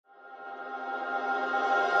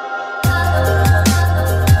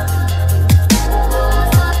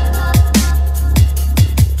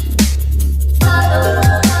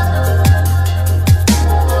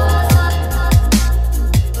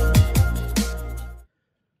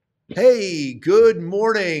Hey, good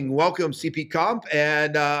morning. Welcome, CP Comp.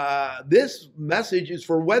 And this message is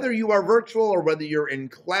for whether you are virtual or whether you're in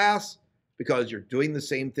class, because you're doing the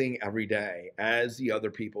same thing every day as the other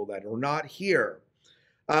people that are not here.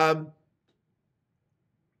 Um,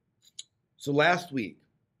 so last week,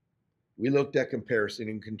 we looked at comparison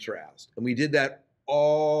and contrast, and we did that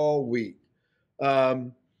all week.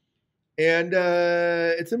 Um, and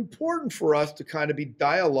it's important for us to kind of be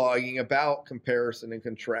dialoguing about comparison and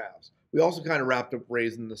contrast. We also kind of wrapped up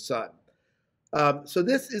raising the sun. So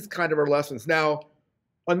this is kind of our lessons. Now,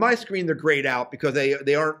 on my screen, they're grayed out because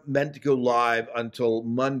they aren't meant to go live until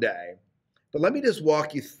Monday. But let me just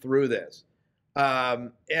walk you through this.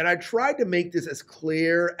 And I tried to make this as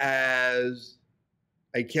clear as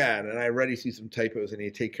I can. And I already see some typos I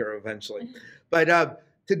need to take care of eventually. But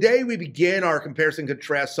today we begin our comparison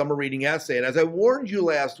contrast summer reading essay. And as I warned you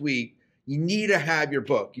last week, you need to have your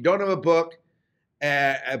book. You don't have a book,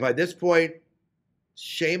 and by this point,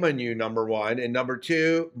 shame on you, number one. And number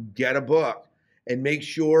two, get a book and make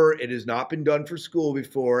sure it has not been done for school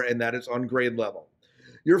before and that it's on grade level.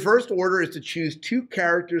 Your first order is to choose two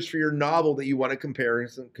characters for your novel that you want to compare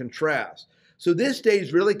and contrast. So this day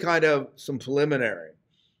is really kind of some preliminary.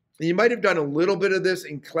 And you might have done a little bit of this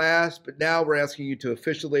in class, but now we're asking you to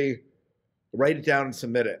officially write it down and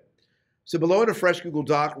submit it. So below in a fresh Google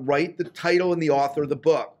Doc, write the title and the author of the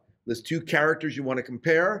book. List two characters you want to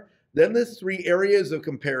compare. Then list three areas of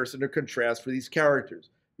comparison or contrast for these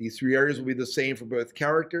characters. These three areas will be the same for both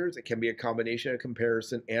characters. It can be a combination of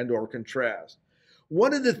comparison and or contrast.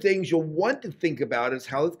 One of the things you'll want to think about is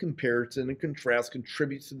how this comparison and contrast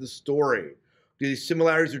contributes to the story. Do these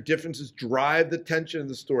similarities or differences drive the tension of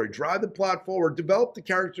the story, drive the plot forward, develop the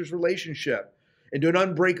character's relationship into an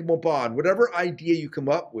unbreakable bond? Whatever idea you come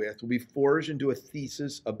up with will be forged into a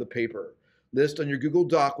thesis of the paper. List on your Google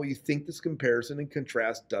Doc what you think this comparison and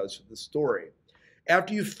contrast does for the story.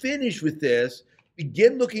 After you finish with this,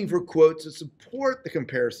 begin looking for quotes that support the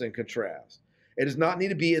comparison and contrast. It does not need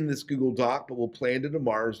to be in this Google Doc, but we'll play into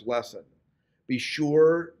tomorrow's lesson. Be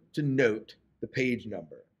sure to note the page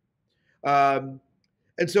number.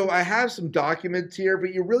 And so I have some documents here,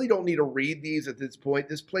 but you really don't need to read these at this point.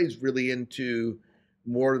 This plays really into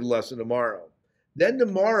more of the lesson tomorrow. Then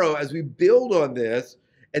tomorrow, as we build on this,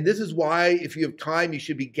 and this is why, if you have time, you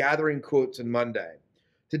should be gathering quotes on Monday.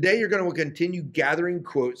 Today, you're going to continue gathering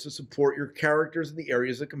quotes to support your characters in the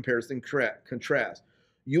areas of comparison and contrast.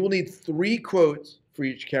 You will need 3 quotes for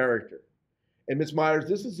each character. And Ms. Myers,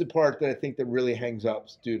 this is the part that I think that really hangs up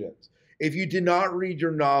students. If you did not read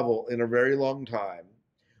your novel in a very long time,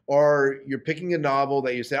 or you're picking a novel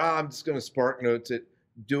that you say, I'm just going to spark notes it,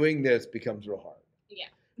 doing this becomes real hard. Yeah.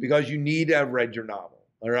 Because you need to have read your novel,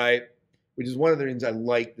 all right? Which is one of the reasons I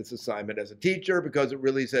like this assignment as a teacher, because it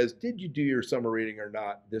really says, did you do your summer reading or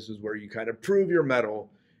not? This is where you kind of prove your mettle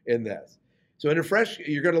in this. So in a fresh,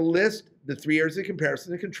 you're going to list the 3 areas of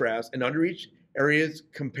comparison and contrast, and under each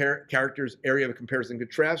character's area of comparison and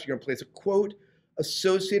contrast, you're going to place a quote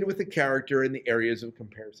associated with the character in the areas of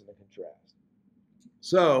comparison and contrast.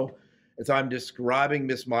 So, as I'm describing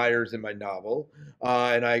Miss Myers in my novel,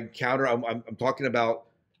 and I encounter, I'm talking about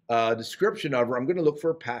a description of her, I'm going to look for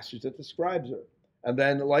a passage that describes her. And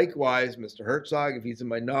then likewise, Mr. Herzog, if he's in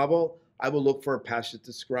my novel, I will look for a passage that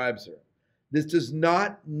describes her. This does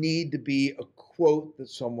not need to be a quote that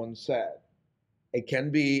someone said. It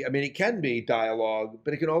can be, it can be dialogue,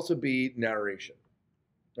 but it can also be narration.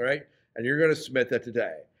 All right? And you're going to submit that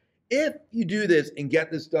today. If you do this and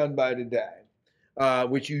get this done by today,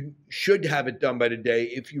 which you should have it done by today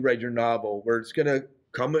if you read your novel, where it's going to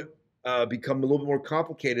become a little bit more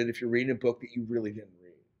complicated if you're reading a book that you really didn't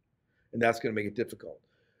read. And that's going to make it difficult.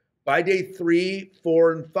 By day 3,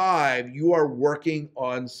 4, and 5, you are working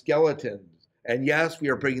on skeletons. And yes, we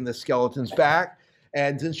are bringing the skeletons back.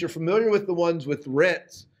 And since you're familiar with the ones with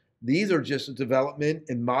Ritz, these are just a development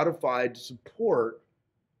and modified to support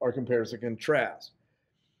our comparison contrast.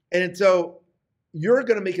 And so you're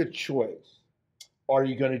going to make a choice. Are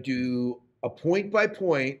you going to do a point by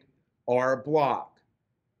point or a block?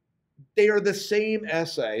 They are the same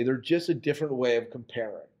essay. They're just a different way of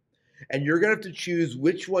comparing. And you're going to have to choose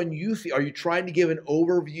which one you feel. Are you trying to give an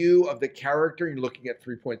overview of the character? You're looking at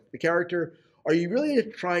 3 points of the character. Are you really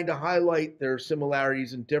trying to highlight their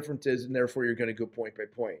similarities and differences, and therefore you're going to go point by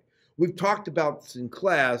point? We've talked about this in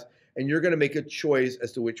class, and you're going to make a choice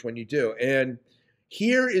as to which one you do. And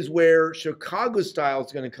here is where Chicago style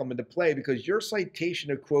is going to come into play, because your citation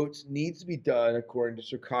of quotes needs to be done according to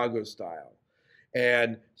Chicago style.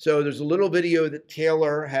 And so there's a little video that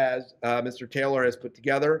Mr. Taylor has put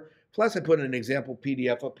together. Plus, I put an example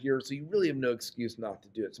PDF up here, so you really have no excuse not to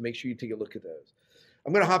do it. So make sure you take a look at those.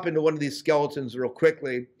 I'm going to hop into one of these skeletons real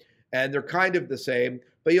quickly, and they're kind of the same,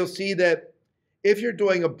 but you'll see that if you're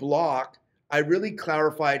doing a block, I really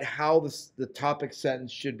clarified how the topic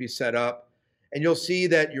sentence should be set up. And you'll see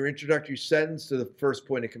that your introductory sentence to the first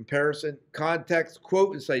point of comparison, context,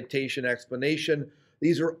 quote, and citation, explanation,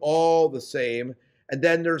 these are all the same. And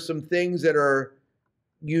then there's some things that are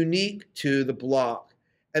unique to the block.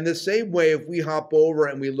 And the same way, if we hop over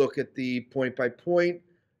and we look at the point by point,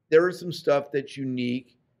 there is some stuff that's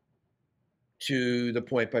unique to the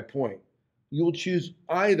point by point. You will choose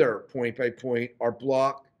either point by point or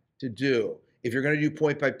block to do. If you're going to do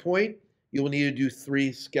point by point, you will need to do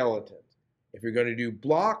 3 skeletons. If you're going to do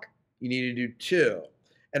block, you need to do 2.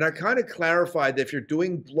 And I kind of clarified that if you're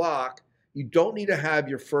doing block, you don't need to have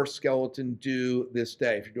your first skeleton due this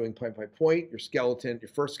day. If you're doing point by point, your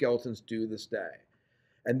first skeleton's due this day.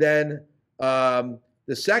 And then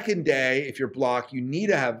the second day, if you're block, you need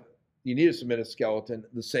to submit a skeleton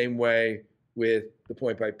the same way with the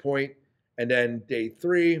point by point. And then day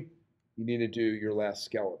 3, you need to do your last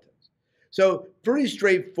skeletons. So pretty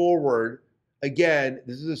straightforward. Again,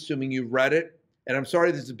 this is assuming you read it. And I'm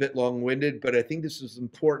sorry this is a bit long-winded, but I think this is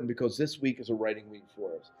important because this week is a writing week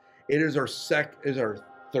for us. It is our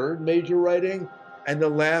third major writing and the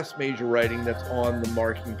last major writing that's on the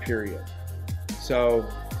marking period. So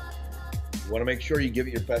you want to make sure you give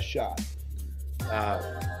it your best shot.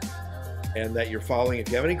 And that you're following. If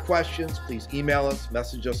you have any questions, please email us,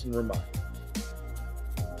 message us, and remind us.